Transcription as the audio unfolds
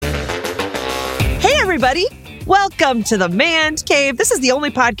everybody. Welcome to the Man Cave. This is the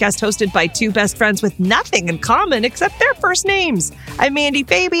only podcast hosted by two best friends with nothing in common except their first names. I'm Mandy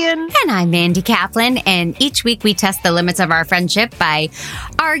Fabian. And I'm Mandy Kaplan. And each week we test the limits of our friendship by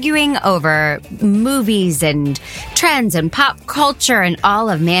arguing over movies and trends and pop culture and all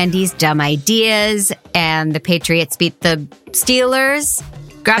of Mandy's dumb ideas. And the Patriots beat the Steelers.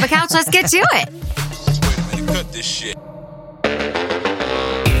 Grab a couch, let's get to it. Wait a minute, cut this shit.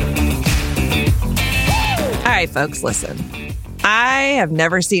 All right, folks, listen. I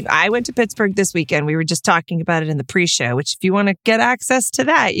went to Pittsburgh this weekend. We were just talking about it in the pre-show, which if you want to get access to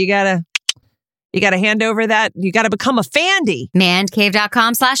that, you gotta hand over that. You gotta become a Fandy.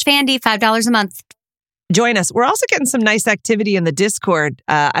 Mancave.com/Fandy, $5 a month. Join us. We're also getting some nice activity in the Discord.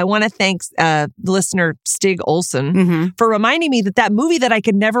 I want to thank listener Stig Olson for reminding me that movie that I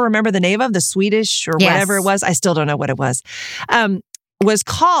could never remember the name of, the Swedish or whatever it was, I still don't know what it was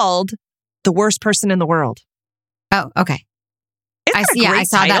called The Worst Person in the World. Oh, okay. I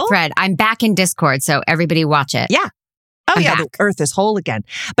saw title? that thread. I'm back in Discord, so everybody watch it. Yeah. Oh, I'm yeah. back. The earth is whole again.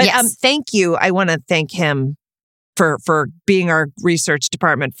 But thank you. I want to thank him for being our research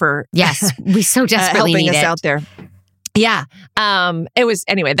department for yes, we so desperately helping need us it. out there. Yeah.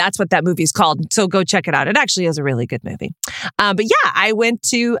 Anyway, that's what that movie's called. So go check it out. It actually is a really good movie. But yeah, I went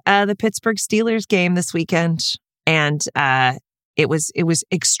to the Pittsburgh Steelers game this weekend, and it was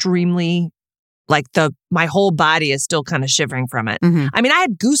extremely my whole body is still kind of shivering from it. I mean, I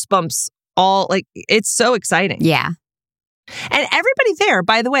had goosebumps it's so exciting. Yeah. And everybody there,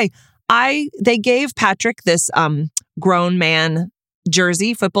 by the way, they gave Patrick this grown man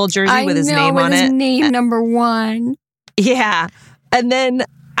jersey, football jersey with his name on it. Name number one. Yeah. And then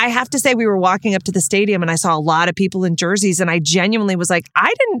I have to say, we were walking up to the stadium and I saw a lot of people in jerseys, and I genuinely was like,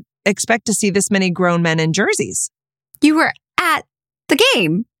 I didn't expect to see this many grown men in jerseys. You were at the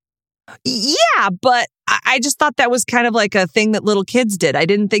game. Yeah, but I just thought that was kind of like a thing that little kids did. I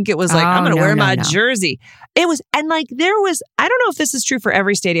didn't think it was like, I'm going to wear my jersey. It was, and I don't know if this is true for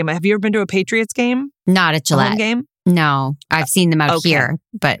every stadium. Have you ever been to a Patriots game? Not at Gillette. Home game? No, I've seen them out here,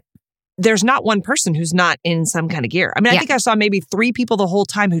 but there's not one person who's not in some kind of gear. I mean, I think I saw maybe 3 people the whole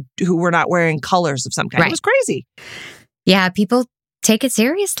time who were not wearing colors of some kind. Right. It was crazy. Yeah, people take it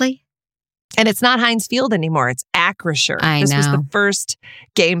seriously. And it's not Heinz Field anymore. It's Acrisure. This was the first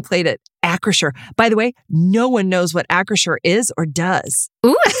game played at Acrisure. By the way, no one knows what Acrisure is or does.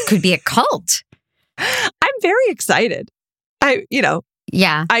 Ooh, it could be a cult. I'm very excited.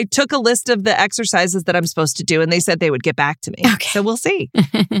 Yeah. I took a list of the exercises that I'm supposed to do, and they said they would get back to me. Okay. So we'll see.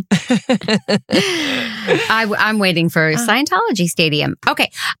 I'm waiting for Scientology Stadium. Okay.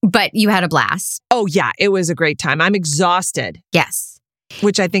 But you had a blast. Oh, yeah. It was a great time. I'm exhausted. Yes.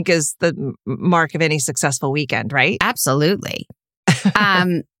 Which I think is the mark of any successful weekend, right? Absolutely.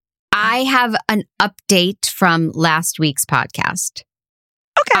 I have an update from last week's podcast.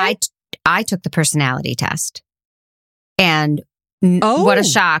 Okay. I took the personality test. And what a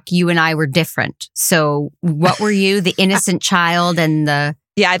shock. You and I were different. So what were you? The innocent child and the...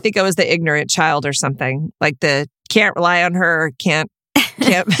 Yeah, I think I was the ignorant child or something. Like the can't rely on her, can't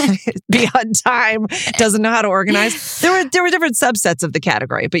be on time, doesn't know how to organize. There were different subsets of the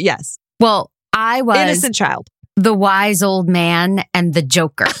category, but yes. Well, I was innocent child, the wise old man, and the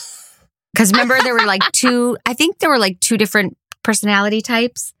joker. Because remember, there were two different personality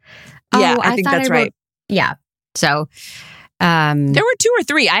types. Yeah, I think that's right. Yeah. So there were 2 or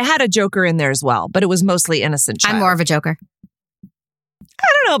 3. I had a joker in there as well, but it was mostly innocent child. I'm more of a joker. I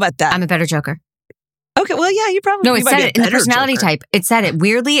don't know about that. I'm a better joker. Okay, well, yeah, you probably... No, it said it in the personality type. It said it.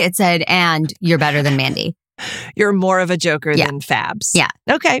 Weirdly, it said, and you're better than Mandy. You're more of a joker than Fabs. Yeah.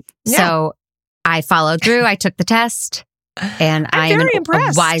 Okay. Yeah. So I followed through. I took the test. And I'm very a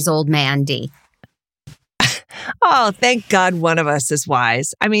impressed. Wise old Mandy. Oh, thank God one of us is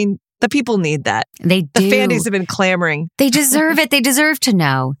wise. I mean, the people need that. They do. The Fandies have been clamoring. They deserve it. They deserve to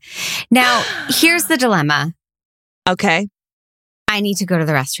know. Now, here's the dilemma. Okay. I need to go to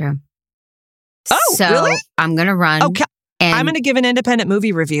the restroom. Oh, so really? I'm going to run. Okay. I'm going to give an independent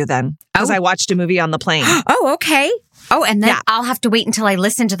movie review then, because I watched a movie on the plane. Oh, okay. Oh, and then I'll have to wait until I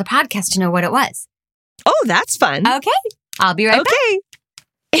listen to the podcast to know what it was. Oh, that's fun. Okay. I'll be right back.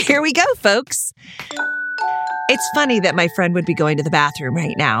 Here we go, folks. It's funny that my friend would be going to the bathroom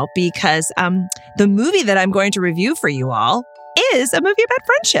right now because the movie that I'm going to review for you all is a movie about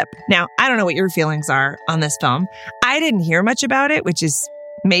friendship. Now, I don't know what your feelings are on this film. I didn't hear much about it, which is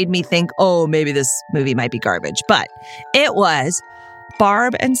made me think, oh, maybe this movie might be garbage. But it was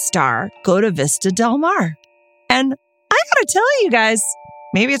Barb and Star Go to Vista Del Mar. And I gotta tell you guys,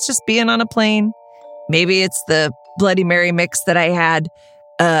 maybe it's just being on a plane. Maybe it's the Bloody Mary mix that I had.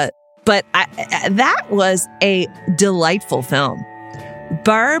 But that was a delightful film.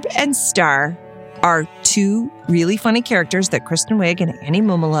 Barb and Star are two really funny characters that Kristen Wiig and Annie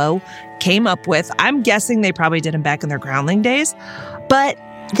Mumolo came up with. I'm guessing they probably did them back in their Groundling days, but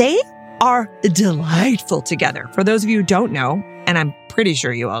they are delightful together. For those of you who don't know, and I'm pretty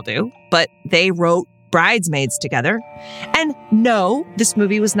sure you all do, but they wrote Bridesmaids together. And no, this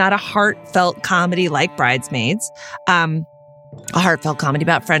movie was not a heartfelt comedy like Bridesmaids. A heartfelt comedy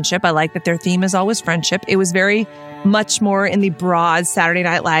about friendship. I like that their theme is always friendship. It was very much more in the broad Saturday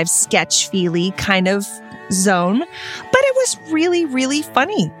Night Live sketch feely kind of zone, but it was really, really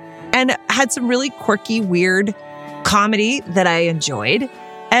funny and had some really quirky, weird comedy that I enjoyed.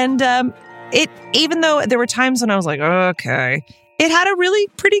 And even though there were times when I was like, okay, it had a really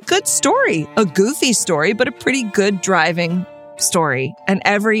pretty good story, a goofy story, but a pretty good driving story. And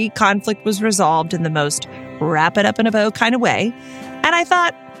every conflict was resolved in the most wrap it up in a bow kind of way. And I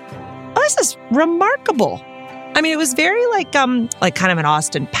thought, oh, this is remarkable. I mean, it was very like kind of an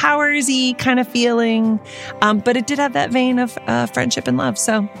Austin Powers-y kind of feeling, but it did have that vein of friendship and love.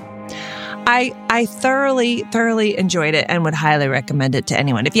 So I thoroughly, thoroughly enjoyed it and would highly recommend it to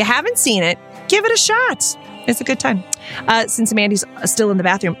anyone. If you haven't seen it, give it a shot. It's a good time. Since Mandy's still in the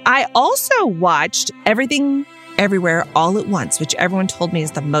bathroom, I also watched Everything Everywhere All at Once, which everyone told me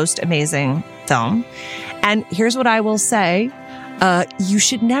is the most amazing film. And here's what I will say. You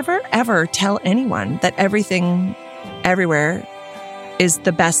should never, ever tell anyone that Everything Everywhere is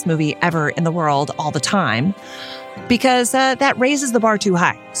the best movie ever in the world all the time, because that raises the bar too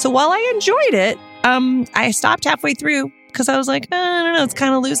high. So while I enjoyed it, I stopped halfway through because I was like, I don't know, it's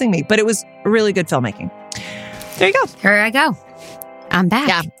kind of losing me. But it was really good filmmaking. There you go. Here I go. I'm back.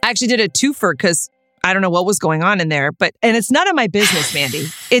 Yeah, I actually did a twofer because I don't know what was going on in there, and it's none of my business, Mandy.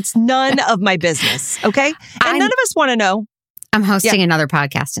 It's none of my business, okay? And none of us want to know. I'm hosting another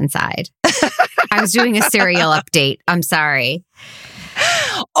podcast inside. I was doing a serial update. I'm sorry.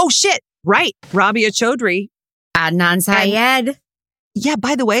 Oh, shit. Right. Rabia Chaudhry. Adnan Syed. Yeah,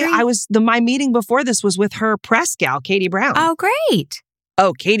 by the way, my meeting before this was with her press gal, Katie Brown. Oh, great.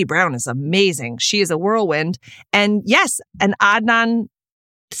 Oh, Katie Brown is amazing. She is a whirlwind. And yes, and Adnan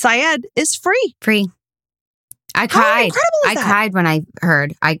Syed is free. Free. I cried. How incredible is that? I cried when I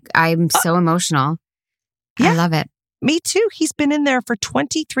heard. I'm so emotional. Yeah. I love it. Me too. He's been in there for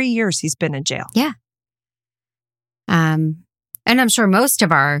 23 years. He's been in jail. Yeah. And I'm sure most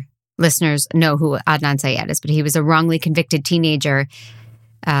of our listeners know who Adnan Syed is, but he was a wrongly convicted teenager.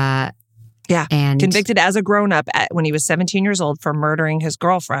 And convicted as a grown-up when he was 17 years old for murdering his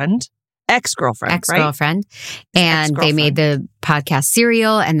girlfriend, ex-girlfriend. And they made the podcast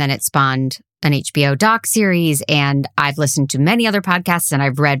Serial, and then it spawned an HBO doc series. And I've listened to many other podcasts, and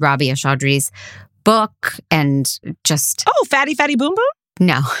I've read Rabia Chaudhry's book, and just... Oh, Fatty Fatty Boom Boom?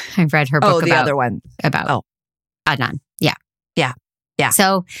 No, I've read her book the other one. About Adnan. Yeah. Yeah. Yeah.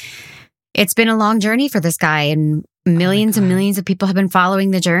 So it's been a long journey for this guy, and millions and millions of people have been following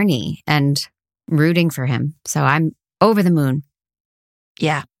the journey and rooting for him. So I'm over the moon.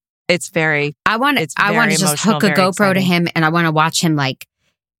 Yeah. It's very... I want to just hook a GoPro exciting to him, and I want to watch him like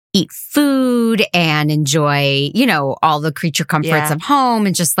eat food and enjoy, all the creature comforts of home.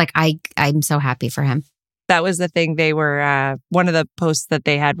 And just like, I'm so happy for him. That was the thing. They were, one of the posts that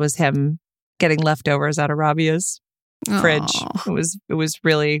they had was him getting leftovers out of Rabia's fridge. It was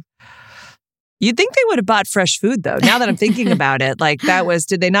really, you'd think they would have bought fresh food though. Now that I'm thinking about it, like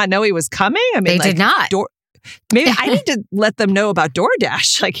did they not know he was coming? I mean, they did not. Maybe I need to let them know about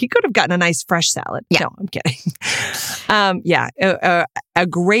DoorDash. Like he could have gotten a nice fresh salad. Yeah. No, I'm kidding. A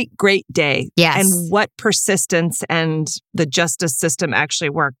great, great day. Yes. And what persistence and the justice system actually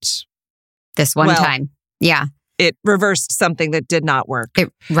worked. This one time. Yeah. It reversed something that did not work.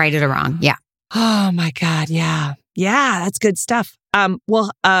 It righted a wrong. Yeah. Oh my God. Yeah. Yeah. That's good stuff.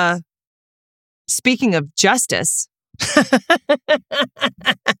 Speaking of justice, that's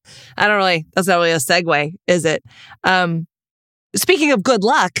not really a segue, is it? Speaking of good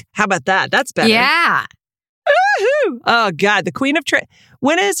luck, how about that? That's better. Yeah. Woohoo! Oh God, the queen of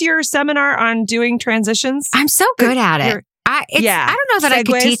when is your seminar on doing transitions? I'm so good at it. I don't know that I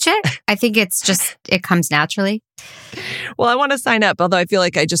could teach it. I think it comes naturally. Well, I want to sign up, although I feel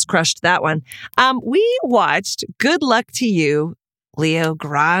like I just crushed that one. We watched Good Luck to You, Leo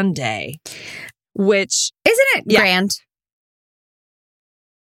Grande, which... Isn't it grand?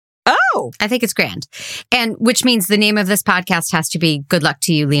 Oh! I think it's grand. And which means the name of this podcast has to be Good Luck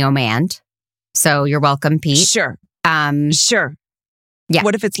to You, Leo Mand. So you're welcome, Pete. Sure. Sure. Yeah.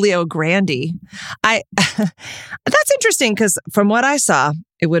 What if it's Leo Grande? That's interesting because from what I saw,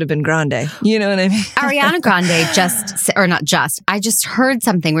 it would have been Grande. You know what I mean? Ariana Grande I just heard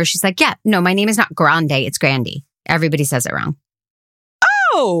something where she's like, yeah, no, my name is not Grande, it's Grandy. Everybody says it wrong.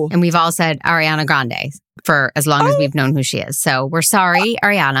 Oh. And we've all said Ariana Grande for as long as we've known who she is. So we're sorry,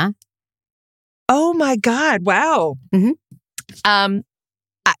 Ariana. Oh my God. Wow. Mm-hmm.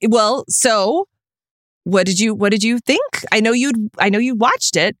 Well, so what did you think? I know you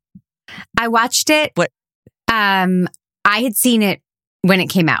watched it. I watched it. What? I had seen it when it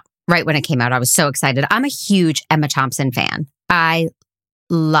came out. Right when it came out, I was so excited. I'm a huge Emma Thompson fan. I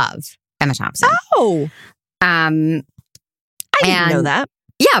love Emma Thompson. Oh. I didn't know that.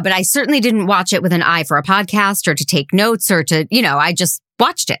 Yeah, but I certainly didn't watch it with an eye for a podcast or to take notes or to, I just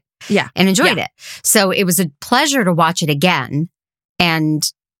watched it. Yeah. And enjoyed it. So it was a pleasure to watch it again. And,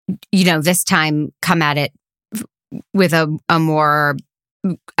 this time come at it with a more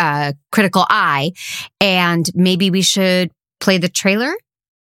critical eye. And maybe we should play the trailer,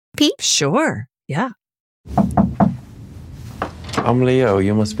 Pete? Sure. Yeah. I'm Leo.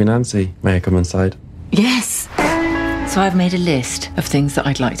 You must be Nancy. May I come inside? Yes. So I've made a list of things that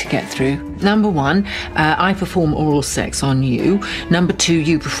I'd like to get through. Number 1, I perform oral sex on you. Number 2,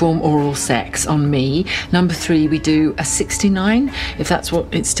 you perform oral sex on me. Number 3, we do a 69, if that's what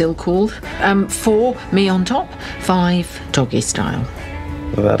it's still called. 4, me on top. 5, doggy style.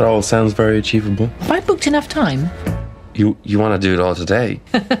 Well, that all sounds very achievable. Have I booked enough time? You want to do it all today?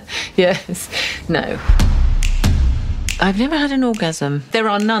 Yes. No. I've never had an orgasm. There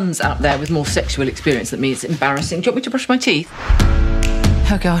are nuns out there with more sexual experience than me. It's embarrassing. Do you want me to brush my teeth?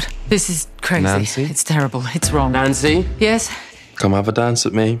 Oh, God. This is crazy. Nancy? It's terrible. It's wrong. Nancy? Yes? Come have a dance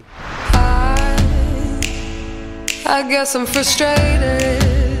with me. I guess I'm frustrated.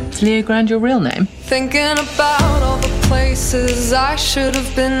 Is Leo Grand your real name? Thinking about all the places I should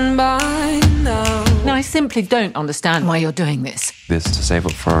have been by now. No, I simply don't understand why you're doing this. This to save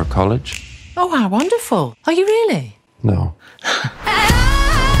up for college? Oh, how wonderful. Are you really? No.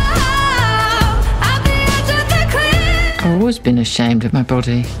 I've always been ashamed of my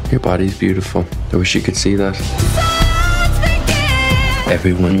body. Your body's beautiful. I wish you could see that.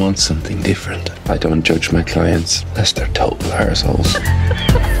 Everyone wants something different. I don't judge my clients unless they're total arseholes.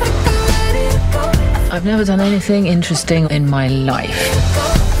 I've never done anything interesting in my life.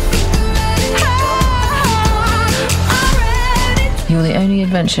 You're the only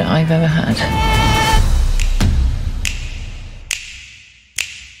adventure I've ever had.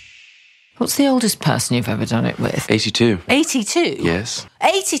 What's the oldest person you've ever done it with? 82. 82? Yes.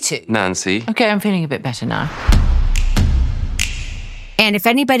 82? Nancy. Okay, I'm feeling a bit better now. And if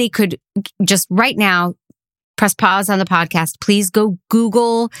anybody could just right now press pause on the podcast, please go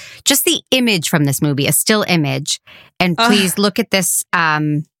Google just the image from this movie, a still image, and please look at this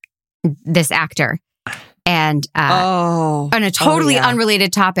this actor. And on a totally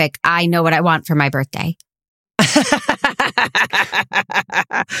unrelated topic, I know what I want for my birthday.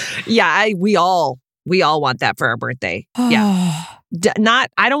 Yeah, we all want that for our birthday. Yeah.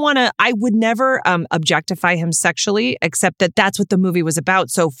 I would never objectify him sexually, except that that's what the movie was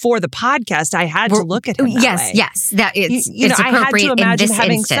about. So for the podcast, I had to look at him that way. Yes. That it's I had appropriate to imagine in this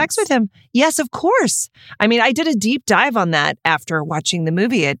having instance. sex with him. Yes, of course. I mean, I did a deep dive on that after watching the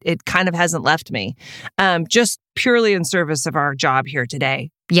movie. It kind of hasn't left me. Just purely in service of our job here today.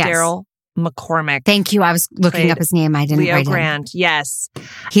 Yes. Daryl McCormick. Thank you. I was looking up his name. I didn't Leo write him. Grant. Yes.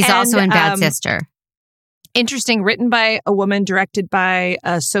 He's also in Bad Sister. Interesting. Written by a woman, directed by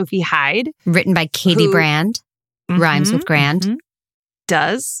Sophie Hyde. Written by Katie Brand. Rhymes with Grand.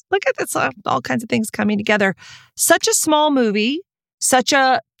 Does. Look at this. All kinds of things coming together. Such a small movie. Such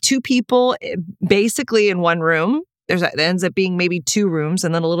a 2 people basically in one room. It ends up being maybe 2 rooms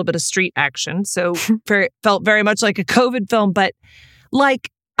and then a little bit of street action. So felt very much like a COVID film. But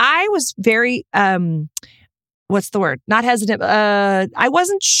I was very, what's the word? Not hesitant. I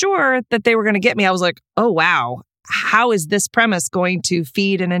wasn't sure that they were going to get me. I was like, oh, wow. How is this premise going to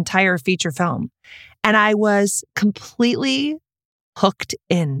feed an entire feature film? And I was completely hooked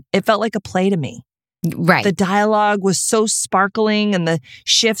in. It felt like a play to me. Right. The dialogue was so sparkling and the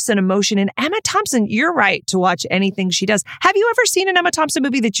shifts in emotion. And Emma Thompson, you're right to watch anything she does. Have you ever seen an Emma Thompson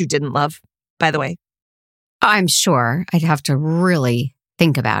movie that you didn't love, by the way? I'm sure. I'd have to really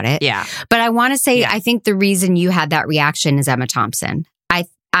think about it. Yeah. But I want to say, I think the reason you had that reaction is Emma Thompson.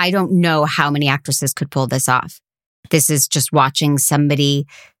 I don't know how many actresses could pull this off. This is just watching somebody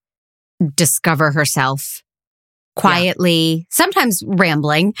discover herself quietly, sometimes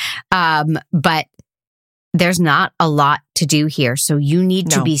rambling, but there's not a lot to do here. So you need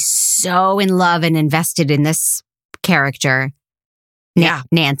to be so in love and invested in this character,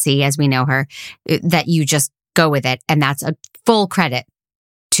 Nancy, as we know her, that you just go with it. And that's a full credit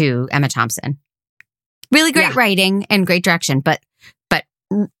to Emma Thompson. Really great writing and great direction, but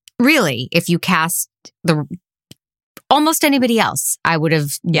really, if you cast almost anybody else, I would have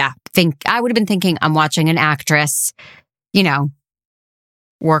been thinking I'm watching an actress,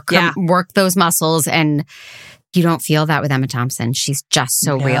 work those muscles, and you don't feel that with Emma Thompson. She's just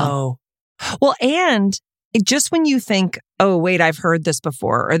so real. Well, and just when you think, oh, wait, I've heard this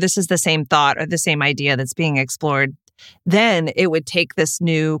before, or this is the same thought or the same idea that's being explored, then it would take this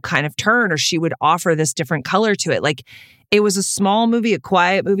new kind of turn, or she would offer this different color to it. Like, it was a small movie, a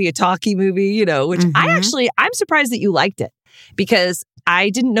quiet movie, a talky movie, which I'm surprised that you liked it, because I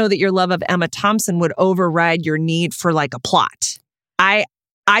didn't know that your love of Emma Thompson would override your need for like a plot.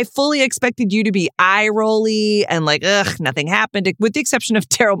 I fully expected you to be eye-rolly and like, ugh, nothing happened, with the exception of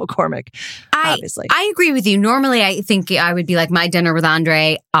Daryl McCormack, obviously. I agree with you. Normally, I think I would be like, My Dinner with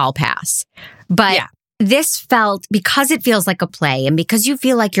Andre, I'll pass. But this felt, because it feels like a play, and because you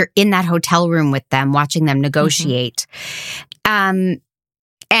feel like you're in that hotel room with them, watching them negotiate, and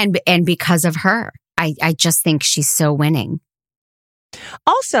because of her, I just think she's so winning.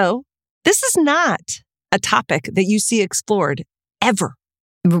 Also, this is not a topic that you see explored ever.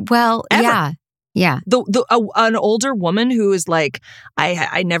 Well, ever. Yeah. An older woman who is like,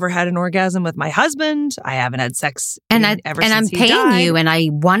 I never had an orgasm with my husband. I haven't had sex ever since I'm he paying died. you, and I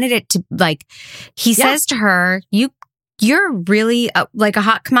wanted it to, like, he says to her, you're really like a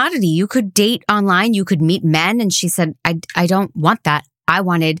hot commodity. You could date online. You could meet men. And she said, I don't want that. I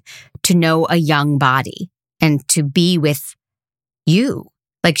wanted to know a young body and to be with you.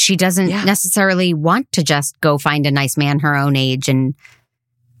 Like, she doesn't necessarily want to just go find a nice man her own age and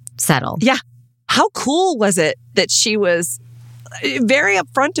settle. Yeah. How cool was it that she was very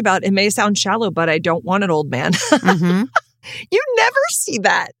upfront about, it may sound shallow, but I don't want an old man. You never see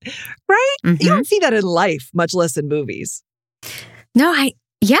that, right? You don't see that in life, much less in movies. No, I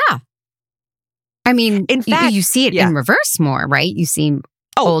mean, in fact, you see it in reverse more, right? You see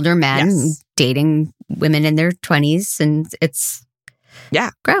older men dating women in their 20s, and it's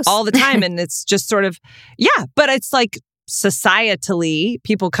gross all the time. And it's just sort of, but it's like, societally,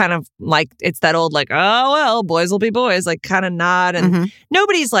 people kind of like, it's that old like, oh, well, boys will be boys, like kind of nod. And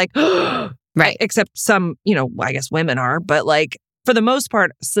nobody's like, right. Except some, I guess women are. But like, for the most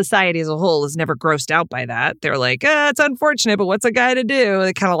part, society as a whole is never grossed out by that. They're like, it's unfortunate, but what's a guy to do?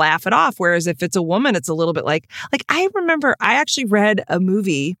 They kind of laugh it off. Whereas if it's a woman, it's a little bit like I remember I actually read a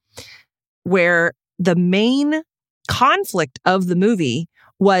movie where the main conflict of the movie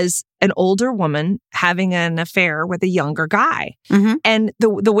was an older woman having an affair with a younger guy. And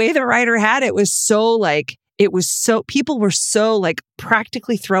the way the writer had it was so like, people were so like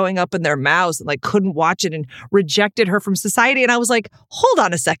practically throwing up in their mouths and like couldn't watch it and rejected her from society. And I was like, hold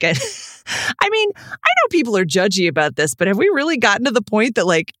on a second. I mean, I know people are judgy about this, but have we really gotten to the point that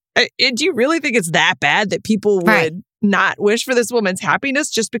like, do you really think it's that bad that people would not wish for this woman's happiness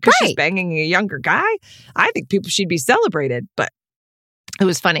just because she's banging a younger guy? I think she'd be celebrated, but it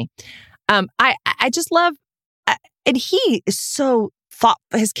was funny. I just love, and he is so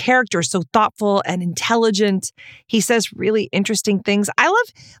his character is so thoughtful and intelligent. He says really interesting things. I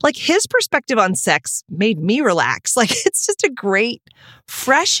love, like, his perspective on sex made me relax. Like, it's just a great,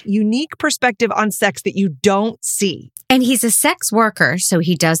 fresh, unique perspective on sex that you don't see. And he's a sex worker, so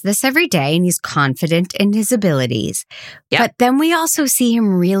he does this every day, and he's confident in his abilities. But then we also see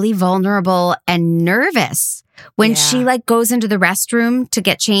him really vulnerable and nervous when she like goes into the restroom to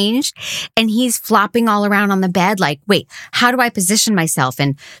get changed, and he's flopping all around on the bed like, wait, how do I position myself?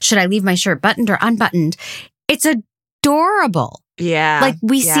 And should I leave my shirt buttoned or unbuttoned? It's adorable. Like,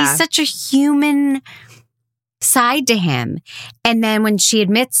 we see such a human side to him. And then when she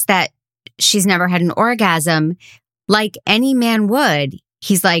admits that she's never had an orgasm, like any man would,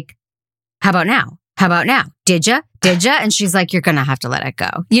 he's like, how about now? How about now? Did ya? And she's like, you're going to have to let it go.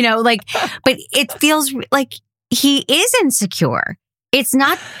 Like, but it feels like he is insecure. It's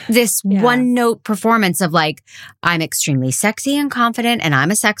not this one note performance of like, I'm extremely sexy and confident, and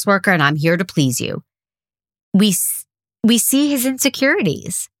I'm a sex worker, and I'm here to please you. We see his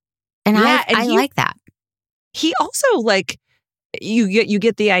insecurities, and I like that. He also, like, you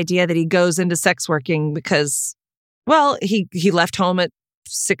get the idea that he goes into sex working because, well, he left home at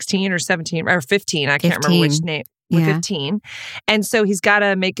 16 or 17 or 15. I can't remember which name. 15. And so he's got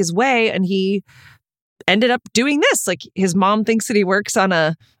to make his way, and he ended up doing this. Like, his mom thinks that he works on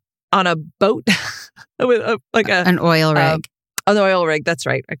a boat with an oil rig. An oil rig. That's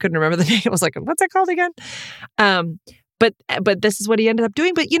right. I couldn't remember the name. I was like, what's that called again? But this is what he ended up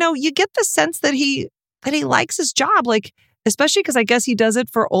doing. But you get the sense that he likes his job, like, especially because I guess he does it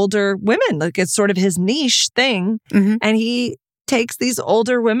for older women. Like, it's sort of his niche thing, and he takes these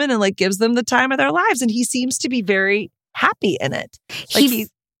older women and like gives them the time of their lives. And he seems to be very happy in it. Like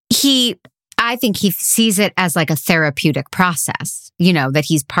I think he sees it as like a therapeutic process, that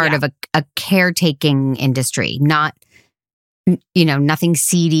he's part of a caretaking industry, not, nothing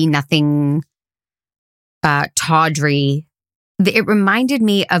seedy, nothing tawdry. It reminded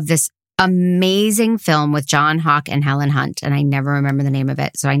me of this amazing film with John Hawke and Helen Hunt, and I never remember the name of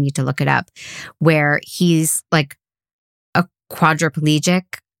it, so I need to look it up, where he's like a quadriplegic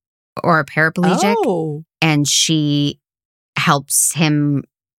or a paraplegic, and she helps him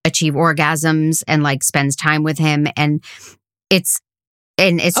achieve orgasms and like spends time with him, and it's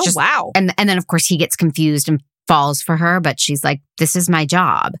just wow. And then of course he gets confused and falls for her, but she's like, this is my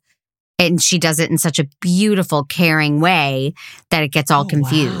job. And she does it in such a beautiful, caring way that it gets all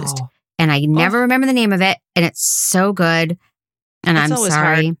confused. Wow. And I never remember the name of it. And it's so good. And I'm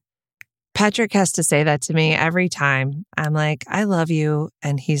sorry. Hard. Patrick has to say that to me every time. I'm like, I love you.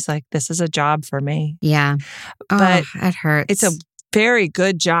 And he's like, this is a job for me. Yeah. But it hurts. It's a very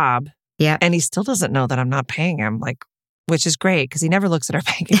good job. Yeah. And he still doesn't know that I'm not paying him, like, which is great because he never looks at our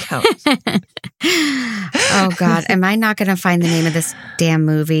bank account. Oh, God. Am I not going to find the name of this damn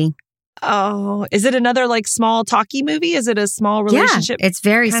movie? Oh, is it another like small talkie movie? Is it a small relationship? Yeah, it's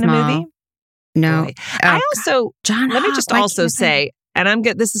very kind small. Of movie? No. Really? I also, John let me Hawke, just also say, and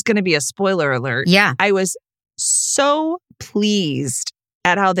this is going to be a spoiler alert. Yeah. I was so pleased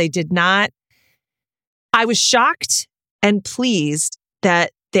at how they did not, I was shocked and pleased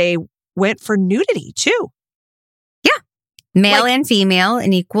that they went for nudity too. Yeah. Male and female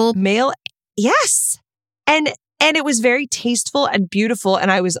and equal. Male. Yes. And it was very tasteful and beautiful. And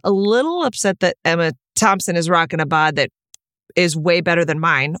I was a little upset that Emma Thompson is rocking a bod that is way better than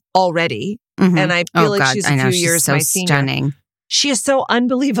mine already. Mm-hmm. And I feel like she's a few years so my senior. Stunning. She is so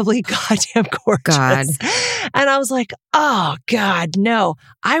unbelievably goddamn gorgeous. God. And I was like, oh God, no.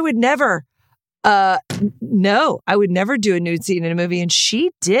 I would never do a nude scene in a movie. And she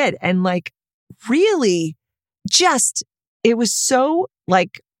did. And like really just, it was so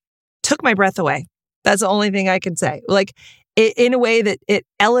like, took my breath away. That's the only thing I can say. Like in a way that it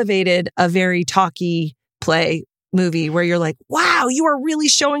elevated a very talky play movie where you're like, wow, you are really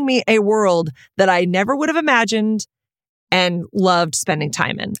showing me a world that I never would have imagined and loved spending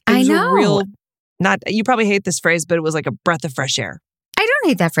time in. I know. You probably hate this phrase, but it was like a breath of fresh air. I don't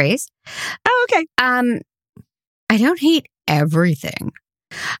hate that phrase. Oh, okay. I don't hate everything.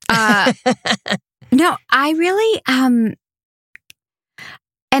 No, I really, and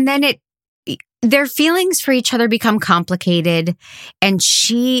then their feelings for each other become complicated, and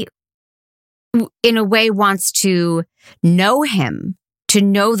she, in a way, wants to know him, to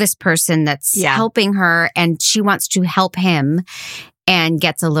know this person that's helping her, and she wants to help him, and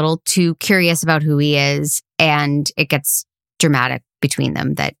gets a little too curious about who he is, and it gets dramatic between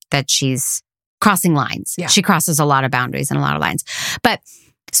them that she's crossing lines. Yeah. She crosses a lot of boundaries and a lot of lines. But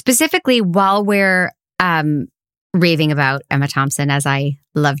specifically, while we're raving about Emma Thompson, as I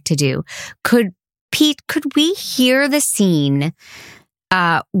love to do, could we hear the scene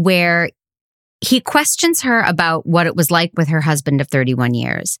where he questions her about what it was like with her husband of 31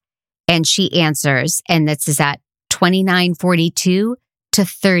 years? And she answers, and this is at 29:42 to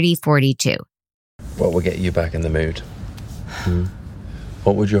 30:42. What will get you back in the mood?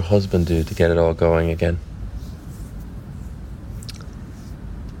 What would your husband do to get it all going again?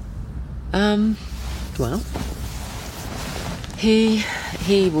 Well, he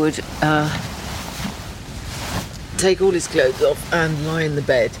would take all his clothes off and lie in the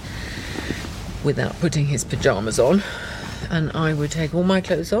bed without putting his pajamas on, and I would take all my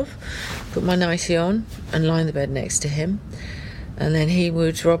clothes off, put my nightie on, and lie in the bed next to him. And then he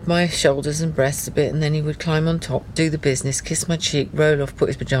would rub my shoulders and breasts a bit, and then he would climb on top, do the business, kiss my cheek, roll off, put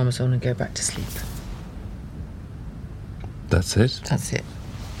his pajamas on, and go back to sleep. That's it? That's it.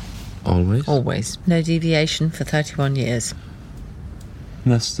 Always? Always. No deviation for 31 years.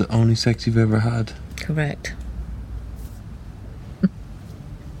 And that's the only sex you've ever had? Correct.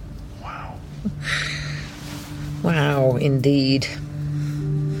 Wow. Wow, indeed.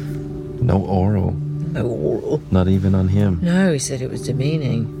 No oral? No oral. Not even on him? No, he said it was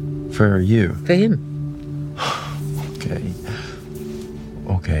demeaning. For you? For him.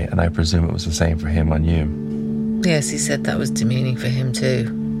 Okay, and I presume it was the same for him on you? Yes, he said that was demeaning for him too.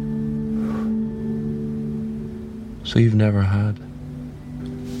 So you've never had?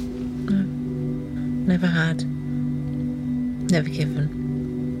 No. Never had. Never given.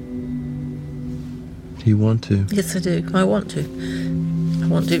 Do you want to? Yes, I do. I want to. I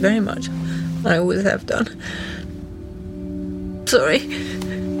want to very much. I always have done. Sorry.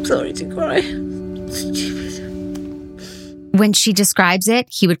 Sorry to cry. Stupid. When she describes it,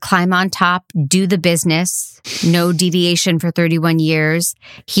 he would climb on top, do the business, no deviation for 31 years.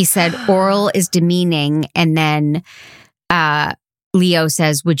 He said oral is demeaning. And then Leo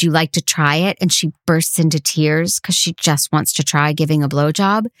says, would you like to try it? And she bursts into tears because she just wants to try giving a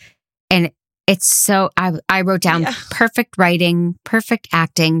blowjob. And it's so, I wrote down perfect writing, perfect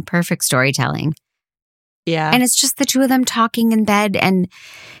acting, perfect storytelling. Yeah. And it's just the two of them talking in bed and,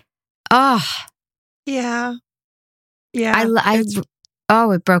 Yeah. Yeah.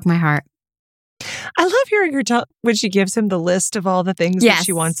 It broke my heart. I love hearing her talk when she gives him the list of all the things that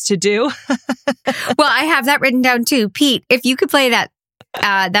she wants to do. Well, I have that written down too. Pete, if you could play that,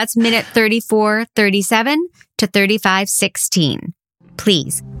 that's minute 34:37 to 35:16.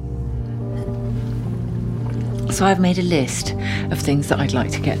 Please. So I've made a list of things that I'd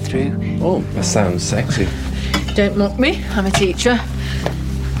like to get through. Oh, that sounds sexy. Don't mock me. I'm a teacher.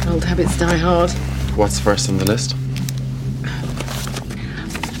 Old habits die hard. What's first on the list?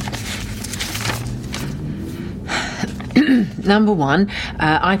 Number 1,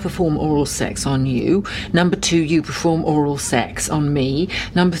 I perform oral sex on you. Number 2, you perform oral sex on me.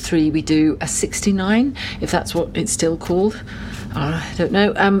 Number 3, we do a 69, if that's what it's still called. I don't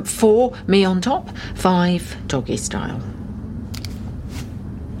know. 4, me on top. 5, doggy style.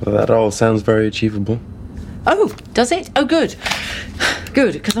 Well, that all sounds very achievable. Oh, does it? Oh, good.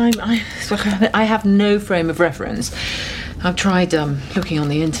 Good, because I have no frame of reference. I've tried looking on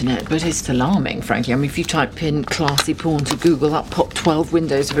the internet, but it's alarming, frankly. I mean, if you type in classy porn to Google, up pop 12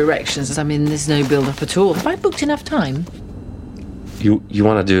 windows of erections. I mean, there's no build-up at all. Have I booked enough time? You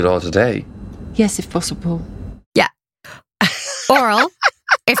want to do it all today? Yes, if possible. Yeah. Oral,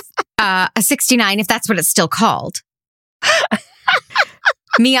 if a 69, if that's what it's still called.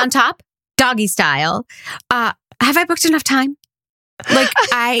 Me on top, doggy style. Have I booked enough time? Like,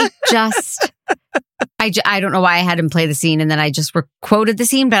 I don't know why I had him play the scene and then I just quoted the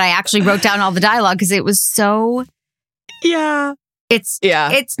scene, but I actually wrote down all the dialogue because it was so... Yeah. It's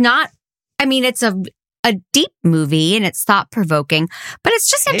not... I mean, it's a deep movie and it's thought-provoking, but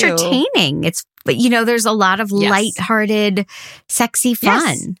it's just entertaining. It's, there's a lot of lighthearted, sexy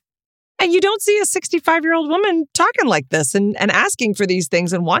fun. Yes. And you don't see a 65-year-old woman talking like this and asking for these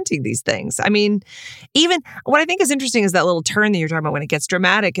things and wanting these things. I mean, even what I think is interesting is that little turn that you're talking about when it gets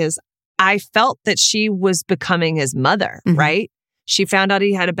dramatic is I felt that she was becoming his mother, right? She found out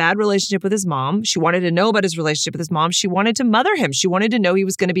he had a bad relationship with his mom. She wanted to know about his relationship with his mom. She wanted to mother him. She wanted to know he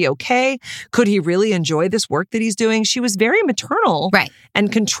was going to be okay. Could he really enjoy this work that he's doing? She was very maternal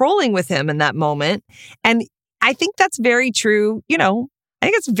and controlling with him in that moment. And I think that's very true, I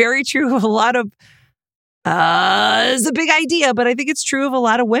think it's very true of a lot of, it's a big idea, but I think it's true of a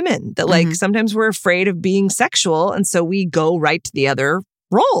lot of women that sometimes we're afraid of being sexual. And so we go right to the other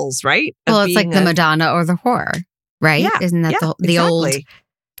roles, right? Well, it's like the Madonna or the whore, right? Yeah, isn't that the old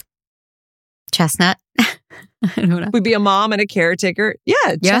chestnut? I don't know. We'd be a mom and a caretaker.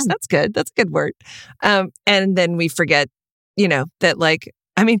 Yeah, chestnut's good. That's a good word. And then we forget, that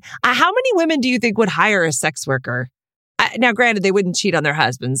how many women do you think would hire a sex worker? Now, granted, they wouldn't cheat on their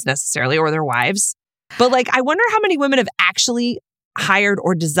husbands necessarily or their wives. But I wonder how many women have actually hired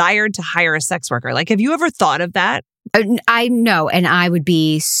or desired to hire a sex worker. Have you ever thought of that? I know. And I would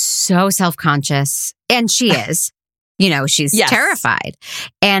be so self-conscious. And she is. She's terrified.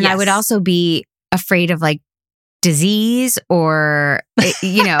 And I would also be afraid of disease or,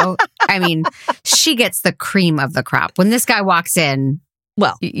 I mean, she gets the cream of the crop. When this guy walks in,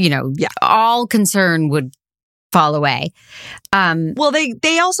 well, all concern would fall away. Well,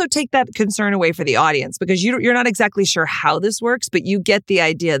 they also take that concern away for the audience because you're not exactly sure how this works, but you get the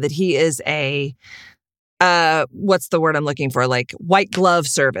idea that he is a what's the word I'm looking for? White glove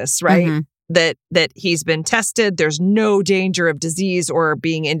service, right? Mm-hmm. That he's been tested. There's no danger of disease or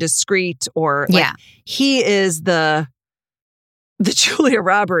being indiscreet or he is the Julia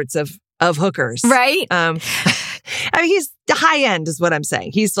Roberts of hookers, right? He's high end is what I'm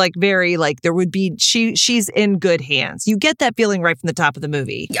saying. He's very there would be she's in good hands. You get that feeling right from the top of the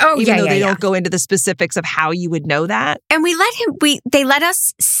movie. Oh, even though they don't go into the specifics of how you would know that. And they let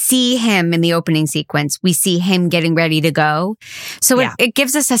us see him in the opening sequence. We see him getting ready to go. So it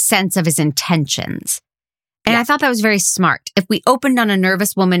gives us a sense of his intentions. And I thought that was very smart. If we opened on a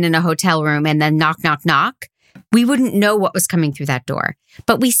nervous woman in a hotel room and then knock, knock, knock, we wouldn't know what was coming through that door.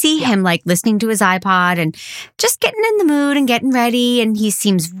 But we see him listening to his iPod and just getting in the mood and getting ready. And he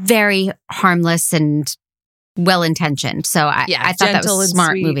seems very harmless and well-intentioned. So I thought that was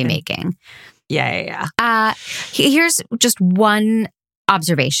smart movie making. Yeah. Here's just one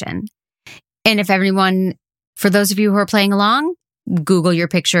observation. And if everyone, for those of you who are playing along, Google your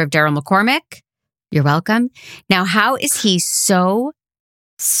picture of Daryl McCormick You're welcome. Now, how is he so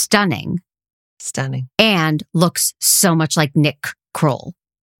stunning and looks so much like Nick Kroll?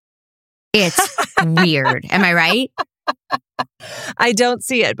 It's weird. Am I right? I don't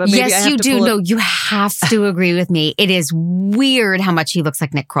see it, but maybe yes, I have you to do. pull No, you have to agree with me. It is weird how much he looks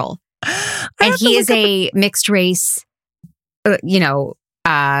like Nick Kroll. And he is a mixed race, like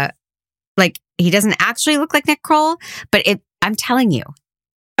he doesn't actually look like Nick Kroll, but I'm telling you.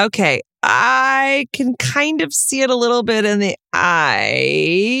 Okay. I can kind of see it a little bit in the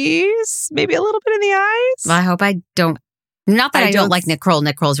eyes. Maybe a little bit in the eyes. Well, I hope I don't. Not that I don't like Nick Kroll.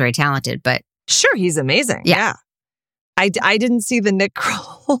 Nick Kroll's very talented, but. Sure, he's amazing. Yeah. I didn't see the Nick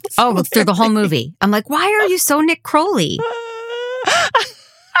Kroll. Oh, through the whole movie. I'm like, why are you so Nick Kroll-y?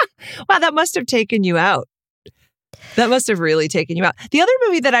 Wow, that must have taken you out. That must have really taken you out. The other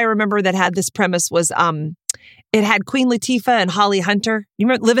movie that I remember that had this premise was it had Queen Latifah and Holly Hunter. You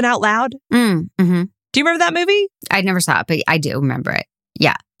remember Living Out Loud? Mm-hmm. Do you remember that movie? I never saw it, but I do remember it.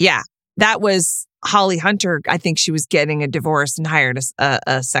 Yeah. Yeah. That was Holly Hunter. I think she was getting a divorce and hired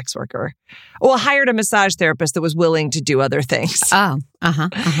a sex worker. Well, hired a massage therapist that was willing to do other things. Oh,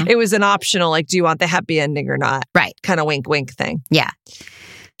 It was an optional, like, do you want the happy ending or not? Right. Kind of wink, wink thing. Yeah.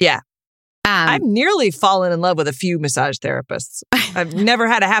 Yeah. I've nearly fallen in love with a few massage therapists. I've never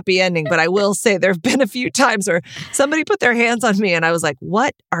had a happy ending, but I will say there have been a few times where somebody put their hands on me and I was like,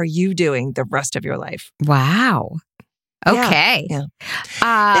 what are you doing the rest of your life? Wow. Okay.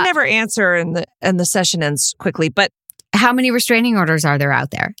 Yeah. They never answer and the session ends quickly, but how many restraining orders are there out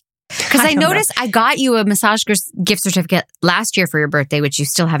there? Because I noticed I got you a massage gift certificate last year for your birthday, which you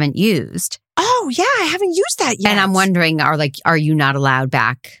still haven't used. Oh, yeah. I haven't used that yet. And I'm wondering, are you not allowed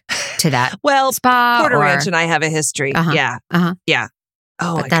back to that spa? Porter Ranch and I have a history. Yeah. Yeah.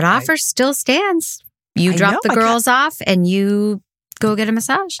 Oh, but that offer still stands. You drop the girls off and you go get a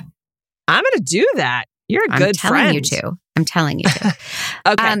massage. I'm going to do that. You're a good friend. I'm telling you to.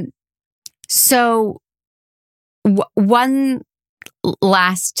 Okay. So one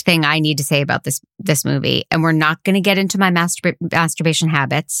last thing I need to say about this movie, and we're not going to get into my masturbation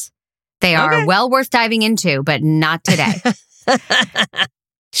habits. They are well worth diving into, but not today.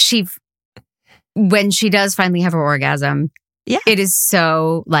 When she does finally have her orgasm, it is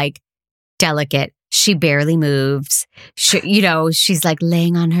so delicate. She barely moves. She's like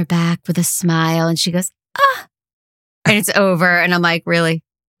laying on her back with a smile, and she goes, ah, and it's over. And I'm like, really?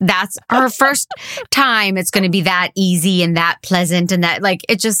 That's her first time. It's going to be that easy and that pleasant and that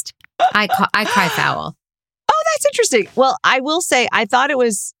it just. I cry foul. Oh, that's interesting. Well, I will say I thought it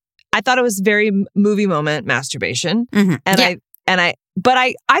was very movie moment masturbation, mm-hmm. but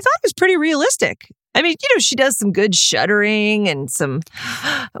I thought it was pretty realistic. I mean, she does some good shuddering and some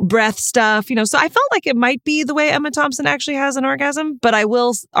breath stuff, so I felt like it might be the way Emma Thompson actually has an orgasm. But I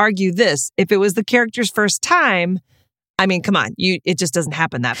will argue this: if it was the character's first time, I mean, come on, it just doesn't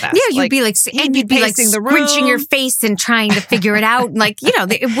happen that fast. Yeah, you'd be squinching your face and trying to figure it out.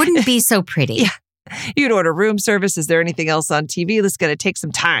 It wouldn't be so pretty. Yeah. You'd order room service. Is there anything else on TV that's going to take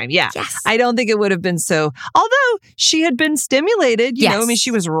some time? Yeah. Yes. I don't think it would have been so. Although she had been stimulated, you know, I mean,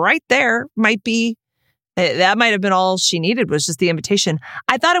 she was right there. That might have been all she needed was just the invitation.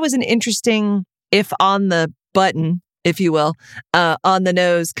 I thought it was an interesting, if on the button, if you will, on the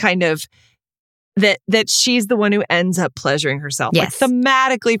nose kind of that she's the one who ends up pleasuring herself. Yes.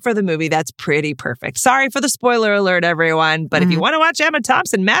 Thematically for the movie, that's pretty perfect. Sorry for the spoiler alert, everyone. But if you want to watch Emma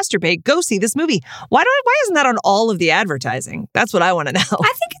Thompson masturbate, go see this movie. Why isn't that on all of the advertising? That's what I want to know.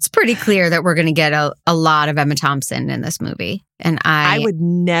 I think it's pretty clear that we're going to get a lot of Emma Thompson in this movie. And I would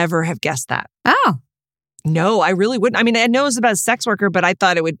never have guessed that. Oh. No, I really wouldn't. I mean, I know it's about a sex worker, but I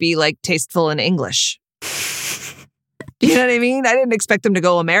thought it would be tasteful in English. You know what I mean? I didn't expect them to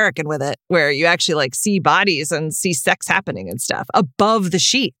go American with it, where you actually see bodies and see sex happening and stuff above the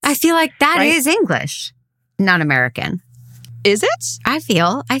sheets. I feel like that is English, not American. Is it? I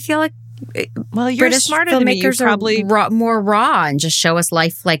feel like well, you're British smarter than me. You probably are more raw and just show us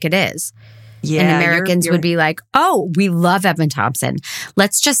life like it is. Yeah, and Americans would be like, "Oh, we love Emma Thompson.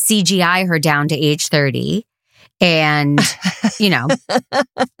 Let's just CGI her down to age 30." And,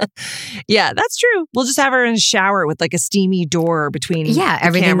 Yeah, that's true. We'll just have her in a shower with a steamy door between the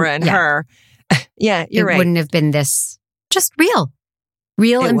camera and her. Yeah, you're right. It wouldn't have been this, just real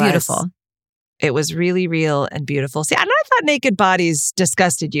and beautiful. It was really real and beautiful. See, and I thought naked bodies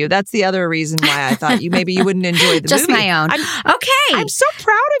disgusted you. That's the other reason why I thought maybe you wouldn't enjoy the just movie. Just my own. Okay. I'm so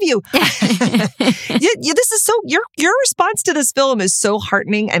proud of you. This is so, your response to this film is so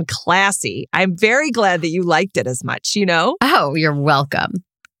heartening and classy. I'm very glad that you liked it as much, Oh, you're welcome.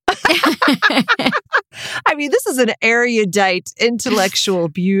 I mean, this is an erudite, intellectual,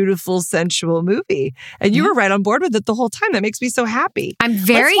 beautiful, sensual movie. And you were right on board with it the whole time. That makes me so happy. I'm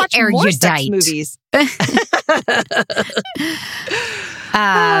very Let's watch more sex erudite. movies.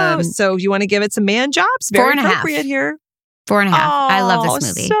 So you want to give it some man jobs? Very 4.5. appropriate here. 4.5. I love Oh,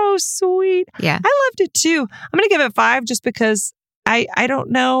 this movie. So sweet. Yeah. I loved it too. I'm going to give it 5 just because I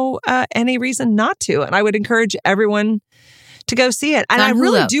don't know any reason not to. And I would encourage everyone to go see it. And It's I on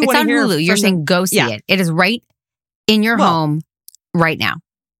really Hulu. do It's want to on hear Hulu. You're from saying go see Yeah. it. It is right in your home right now.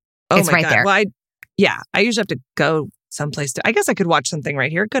 Oh It's my right God. there. Well, I usually have to go someplace I guess I could watch something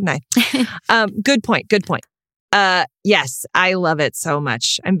right here, couldn't I? Good point. Yes, I love it so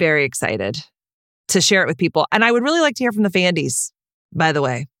much. I'm very excited to share it with people. And I would really like to hear from the Fandies, by the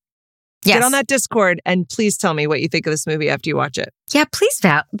way. Yes. Get on that Discord and please tell me what you think of this movie after you watch it. Yeah, please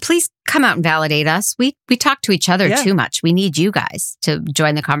come out and validate us. We talk to each other Yeah. too much. We need you guys to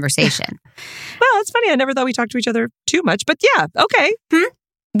join the conversation. Well, it's funny. I never thought we talked to each other too much, but yeah, okay.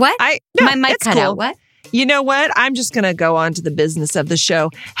 What? No, My mic it's cut cool. out. What? You know what? I'm just going to go on to the business of the show.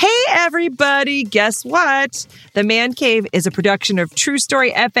 Hey, everybody. Guess what? The Man Cave is a production of True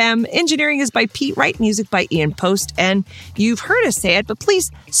Story FM. Engineering is by Pete Wright. Music by Ian Post. And you've heard us say it, but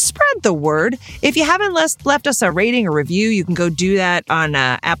please spread the word. If you haven't left us a rating or review, you can go do that on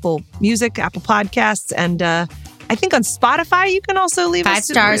Apple Music, Apple Podcasts, and I think on Spotify, you can also leave 5 us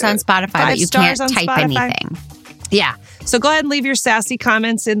stars on Spotify, but you can't stars on type Spotify. anything. Yeah. So go ahead and leave your sassy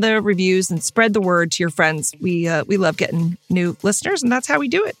comments in the reviews and spread the word to your friends. We love getting new listeners, and that's how we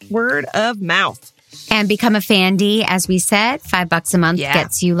do it. Word of mouth. And become a Fandy, as we said. $5 a month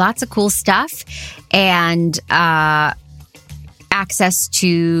gets you lots of cool stuff and access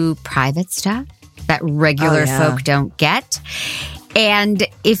to private stuff that regular folk don't get. And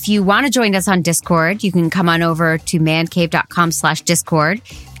if you want to join us on Discord, you can come on over to mancave.com/Discord.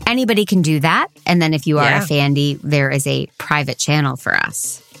 Anybody can do that. And then if you are a Fandy, there is a private channel for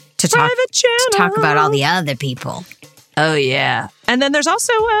us to talk about all the other people. Oh, yeah. And then there's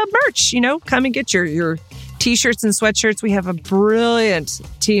also merch. Come and get your T-shirts and sweatshirts. We have a brilliant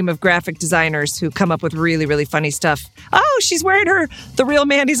team of graphic designers who come up with really, really funny stuff. Oh, she's wearing the Real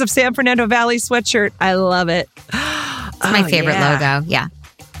Mandy's of San Fernando Valley sweatshirt. I love it. It's my favorite logo. Yeah.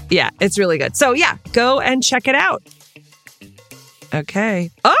 Yeah, it's really good. So yeah, go and check it out. Okay.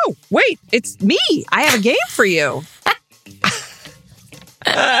 Oh, wait, it's me. I have a game for you.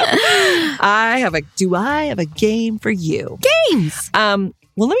 Do I have a game for you? Games.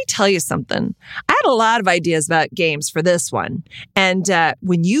 Well, let me tell you something. I had a lot of ideas about games for this one. And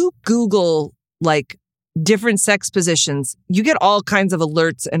when you Google like different sex positions, you get all kinds of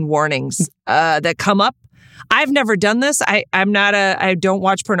alerts and warnings that come up. I've never done this. I don't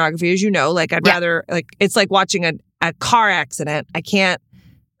watch pornography, as you know. Like I'd rather it's like watching a car accident. I can't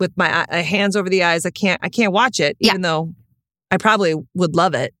with my hands over the eyes. I can't watch it, even though I probably would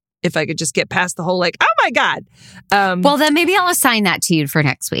love it if I could just get past the whole oh my God. Well, then maybe I'll assign that to you for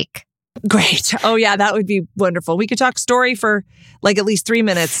next week. Great. Oh yeah, that would be wonderful. We could talk story for at least 3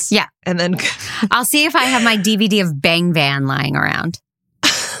 minutes. Yeah. And then I'll see if I have my DVD of Bang Van lying around.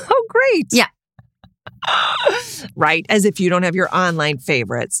 Oh, great. Yeah. Right. As if you don't have your online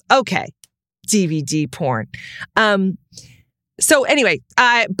favorites. Okay. DVD porn. So anyway,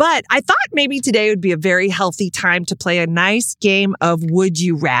 but I thought maybe today would be a very healthy time to play a nice game of Would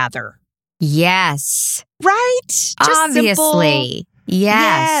You Rather. Yes. Right? Just obviously. Simple.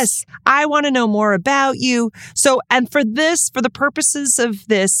 Yes. I want to know more about you. So, and for the purposes of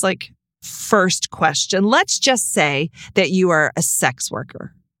this, first question, let's just say that you are a sex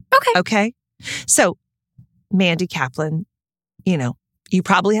worker. Okay. So, Mandy Kaplan, you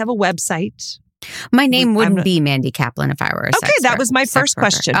probably have a website. My name wouldn't be Mandy Kaplan if I were a sex that was my first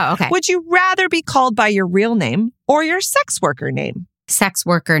question. Oh, okay. Would you rather be called by your real name or your sex worker name? Sex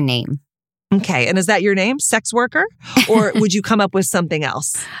worker name. Okay. And is that your name, sex worker? Or would you come up with something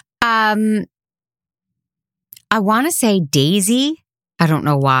else? I want to say Daisy. I don't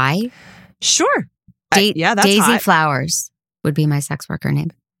know why. Sure. That's Daisy hot. Flowers would be my sex worker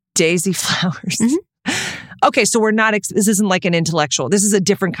name. Daisy Flowers. Mm-hmm. Okay, so we're not, this isn't like an intellectual. This is a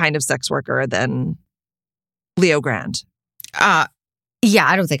different kind of sex worker than Leo Grand. Yeah,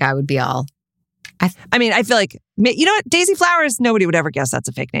 I don't think I would be all. I mean, I feel like, you know what? Daisy Flowers, nobody would ever guess that's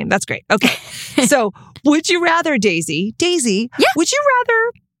a fake name. That's great. Okay. So would you rather, Daisy, would you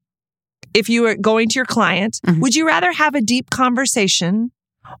rather, if you were going to your client, would you rather have a deep conversation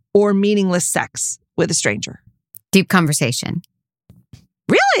or meaningless sex with a stranger? Deep conversation.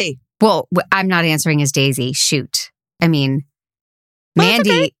 Really? Well, I'm not answering as Daisy. Shoot. I mean,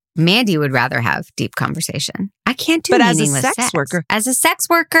 Mandy Mandy would rather have deep conversation. I can't do But as a meaningless sex worker- As a sex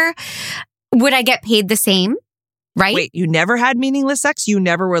worker, would I get paid the same? Right? Wait, you never had meaningless sex? You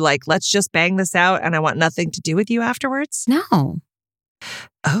never were like, let's just bang this out and I want nothing to do with you afterwards? No.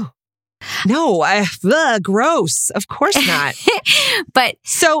 Oh. No, gross. Of course not. But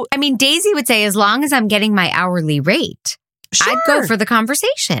So, I mean, Daisy would say, as long as I'm getting my hourly rate, sure. I'd go for the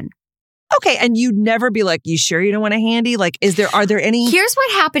conversation. Okay, and you'd never be like, you sure you don't want a handy? Like, are there any... Here's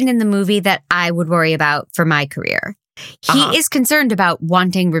what happened in the movie that I would worry about for my career. He Uh-huh. is concerned about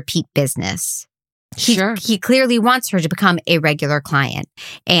wanting repeat business. He clearly wants her to become a regular client.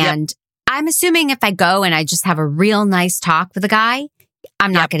 And I'm assuming if I go and I just have a real nice talk with a guy,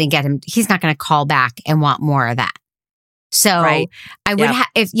 I'm not going to get him. He's not going to call back and want more of that. So Right. I would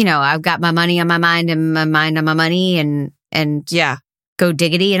if, I've got my money on my mind and my mind on my money and Yeah. go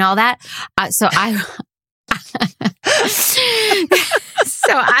diggity and all that. So I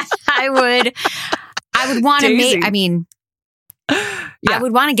would want to Daisy. make, Yeah. I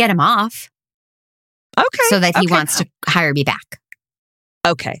would want to get him off Okay. so that he okay. wants to hire me back.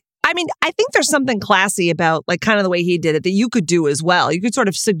 Okay. I mean, I think there's something classy about like kind of the way he did it that you could do as well. You could sort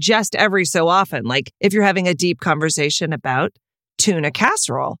of suggest every so often, like if you're having a deep conversation about tuna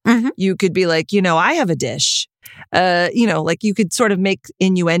casserole, you could be like, I have a dish. Like you could sort of make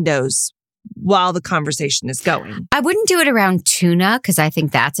innuendos while the conversation is going. I wouldn't do it around tuna because I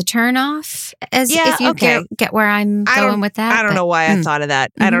think that's a turn off. If you get where I'm going with that. I don't know why I thought of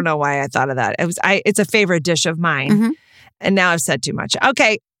that. I don't know why I thought of that. It's a favorite dish of mine. And now I've said too much.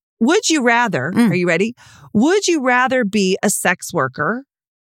 Okay. Would you rather, are you ready? Would you rather be a sex worker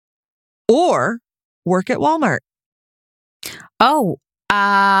or work at Walmart? Oh,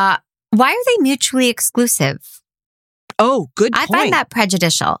 why are they mutually exclusive? Oh, good point. I find that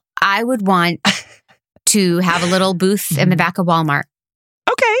prejudicial. I would want to have a little booth in the back of Walmart.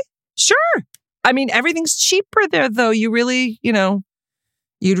 Okay, sure. I mean, everything's cheaper there, though. You really,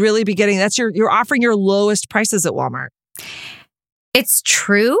 you'd really be getting, you're offering your lowest prices at Walmart. It's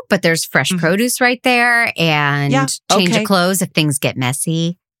true, but there's fresh produce right there and change of clothes if things get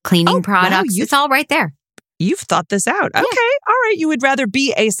messy, cleaning products. It's all right there. You've thought this out. Okay. All right. You would rather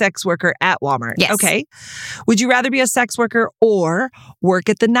be a sex worker at Walmart. Yes. Okay. Would you rather be a sex worker or work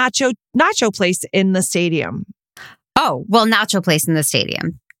at the nacho place in the stadium? Oh, well, nacho place in the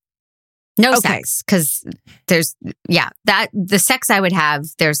stadium. No sex. Because there's, the sex I would have,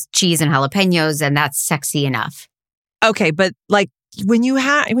 there's cheese and jalapenos and that's sexy enough. Okay. But like when you're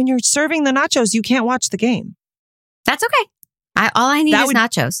serving the nachos, you can't watch the game. That's okay. All I need is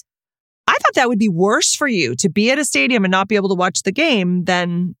nachos. I thought that would be worse for you to be at a stadium and not be able to watch the game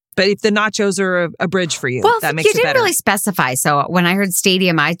but if the nachos are a bridge for you, that makes it better. You didn't really specify. So when I heard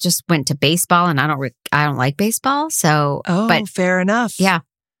stadium, I just went to baseball and I don't like baseball. So, fair enough. Yeah.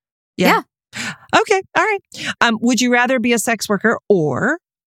 Okay. All right. Would you rather be a sex worker or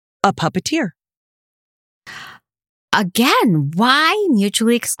a puppeteer? Again, why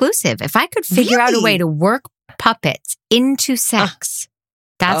mutually exclusive? If I could figure out a way to work puppets into sex,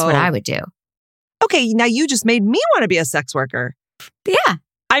 that's what I would do. Okay, now you just made me want to be a sex worker. Yeah.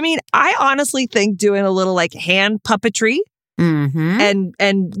 I mean, I honestly think doing a little like hand puppetry and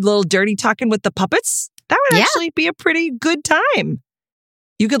little dirty talking with the puppets, that would actually be a pretty good time.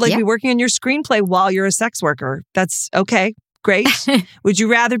 You could be working on your screenplay while you're a sex worker. That's okay. Great. Would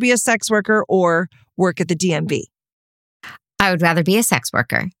you rather be a sex worker or work at the DMV? I would rather be a sex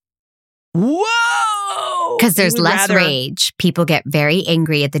worker. Whoa! Because there's less rage. People get very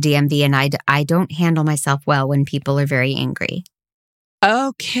angry at the DMV, and I don't handle myself well when people are very angry.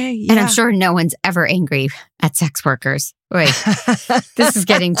 Okay, yeah. And I'm sure no one's ever angry at sex workers. Wait, this is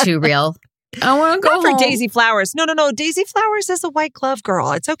getting too real. I want to go Not for home. Daisy Flowers. No. Daisy Flowers is a white glove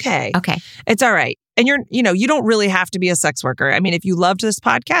girl. It's okay. Okay. It's all right. And you don't really have to be a sex worker. I mean, if you loved this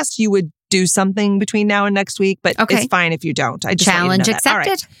podcast, you would do something between now and next week, but it's fine if you don't. I just Challenge want you to know that.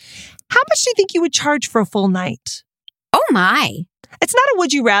 accepted. All right. How much do you think you would charge for a full night? Oh my. It's not a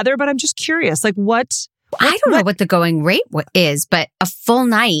would you rather, but I'm just curious. Like what I don't know what the going rate is, but a full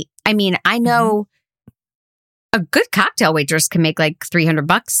night. I mean, I know a good cocktail waitress can make like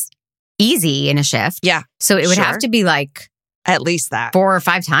 $300 easy in a shift. Yeah. So it would have to be like at least that 4 or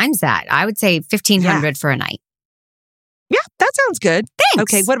 5 times that. I would say $1,500 for a night. Yeah, that sounds good.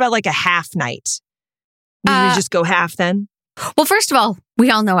 Thanks. Okay, what about like a half night? Would you just go half then? Well, first of all,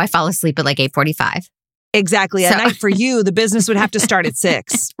 we all know I fall asleep at like 8:45. Exactly. At night for you, the business would have to start at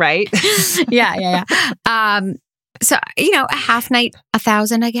 6, right? Yeah. So, a half night,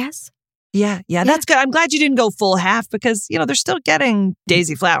 1,000, I guess. Yeah, that's good. I'm glad you didn't go full half because, they're still getting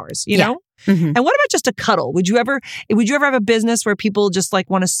daisy flowers, you know? Mm-hmm. And what about just a cuddle? Would you ever have a business where people just like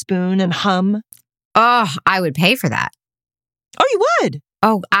want to spoon and hum? Oh, I would pay for that. Oh, you would?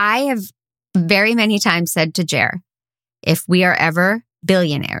 Oh, I have very many times said to Jer, if we are ever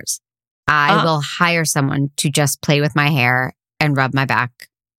billionaires, I will hire someone to just play with my hair and rub my back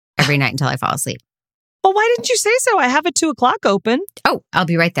every night until I fall asleep. Well, why didn't you say so? I have a 2:00 open. Oh, I'll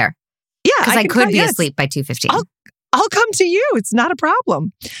be right there. Yeah, because I could be asleep by 2:15. I'll come to you. It's not a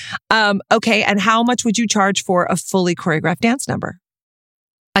problem. Okay, and how much would you charge for a fully choreographed dance number?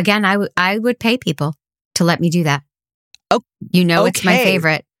 Again, I would pay people to let me do that. Oh, it's my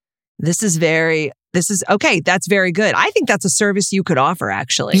favorite. This is okay. That's very good. I think that's a service you could offer,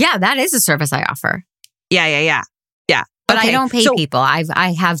 actually. Yeah, that is a service I offer. Yeah. But I don't pay people.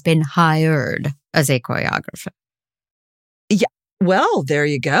 I have been hired as a choreographer. Yeah. Well, there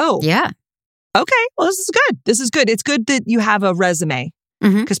you go. Yeah. Okay. Well, this is good. It's good that you have a resume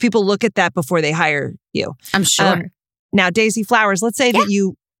because people look at that before they hire you. I'm sure. Now, Daisy Flowers, let's say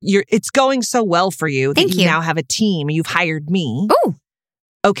that it's going so well for you that you now have a team. You've hired me. Oh.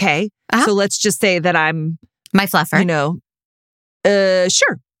 Okay. So let's just say that I'm my fluffer.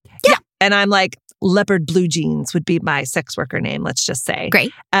 Sure. Yeah. And I'm like Leopard Blue Jeans would be my sex worker name. Let's just say.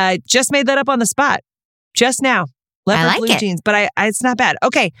 Great. Just made that up on the spot just now. Leopard Blue Jeans, but it's not bad.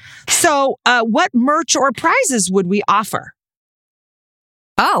 Okay. So what merch or prizes would we offer?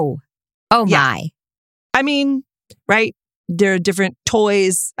 Oh my. I mean, right. There are different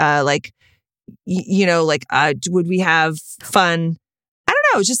toys, would we have fun? I don't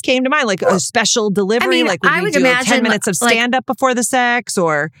know. It just came to mind, like a special delivery. Would we do imagine 10 minutes of stand up before the sex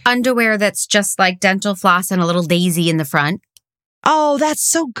or underwear that's just like dental floss and a little daisy in the front? Oh, that's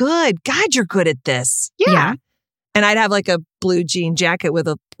so good. God, you're good at this. Yeah. And I'd have like a blue jean jacket with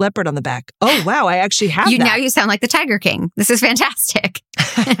a leopard on the back. Oh, wow. I actually have that. Now you sound like the Tiger King. This is fantastic.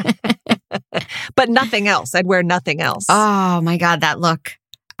 But nothing else. I'd wear nothing else. Oh, my God. That look.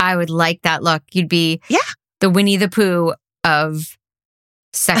 I would like that look. You'd be the Winnie the Pooh of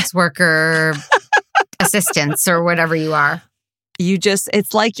sex worker assistants or whatever you are.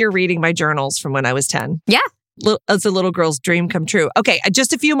 It's like you're reading my journals from when I was 10. Yeah. It's a little girl's dream come true. Okay.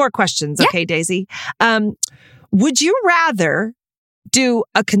 Just a few more questions. Okay, Daisy. Would you rather do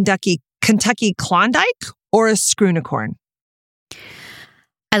a Kentucky Klondike or a Screw-Unicorn?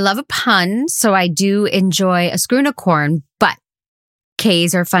 I love a pun, so I do enjoy a Screw-Unicorn, but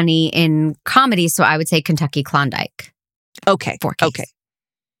K's are funny in comedy, so I would say Kentucky Klondike. Okay. 4 Ks. Okay.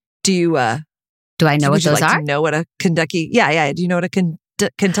 Do I know what those are? To know what a Kentucky? Yeah. Do you know what a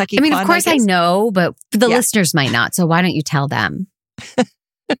Kentucky? I mean, Klondike of course is? I know, but the listeners might not. So why don't you tell them?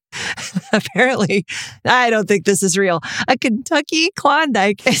 Apparently, I don't think this is real. A Kentucky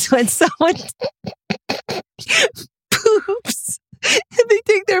Klondike is when someone poops. They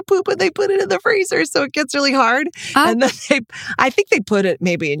take their poop and they put it in the freezer so it gets really hard. And then I think they put it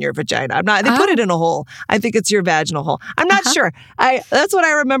maybe in your vagina. They put it in a hole. I think it's your vaginal hole. I'm not sure. That's what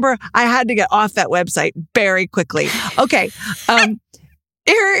I remember. I had to get off that website very quickly. Okay. What's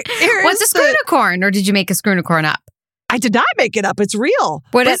a Screw-Unicorn? Or did you make a Screw-Unicorn up? I did not make it up. It's real.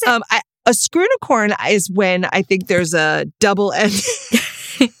 What is it? A Screw-Unicorn is when I think there's a double-ended...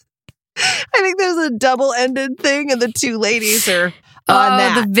 I think there's a double-ended thing and the two ladies are on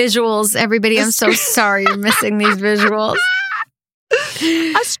that. The visuals. Everybody, I'm so sorry you're missing these visuals.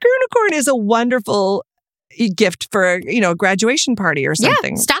 A Screw-Unicorn is a wonderful gift for a graduation party or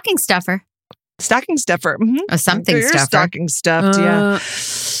something. Yeah, stocking stuffer. Stocking stuffer. Mm-hmm. A something stuffer. Stocking stuffed, yeah.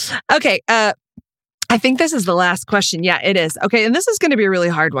 Okay, I think this is the last question. Yeah, it is. Okay, and this is going to be a really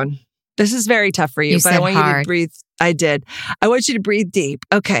hard one. This is very tough for you, but I want you to breathe. I did. I want you to breathe deep.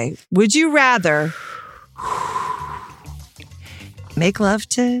 Okay, would you rather make love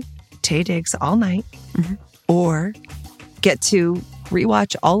to Taye Diggs all night or get to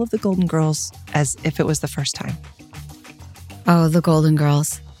rewatch all of the Golden Girls as if it was the first time? Oh, the Golden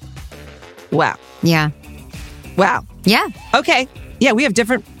Girls. Wow. Yeah. Wow. Yeah. Okay. Yeah, we have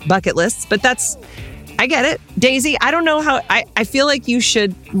different bucket lists, but I get it. Daisy, I don't know how, I feel like you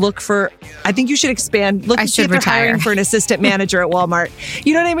should I think you should expand. Look and see if they're hiring for an assistant manager at Walmart.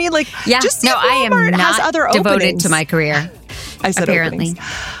 You know what I mean? Just no, I am not other devoted openings. to my career. I said apparently.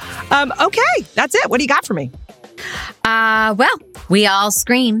 Okay, that's it. What do you got for me? Well, we all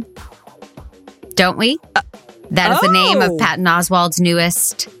scream, don't we? That is the name of Patton Oswalt's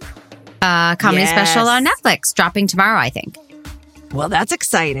newest comedy special on Netflix, dropping tomorrow, I think. Well, that's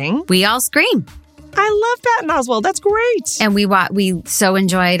exciting. We all scream. I love Patton Oswalt. That's great. And we so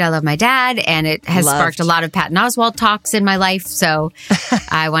enjoyed I Love My Dad, and it has sparked a lot of Patton Oswalt talks in my life. So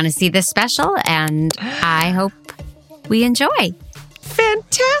I want to see this special, and I hope we enjoy.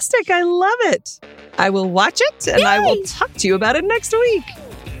 Fantastic. I love it. I will watch it, and I will talk to you about it next week.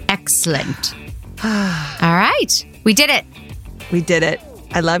 Excellent. All right. We did it. We did it.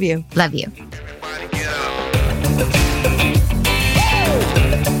 I love you. Love you. Everybody get up.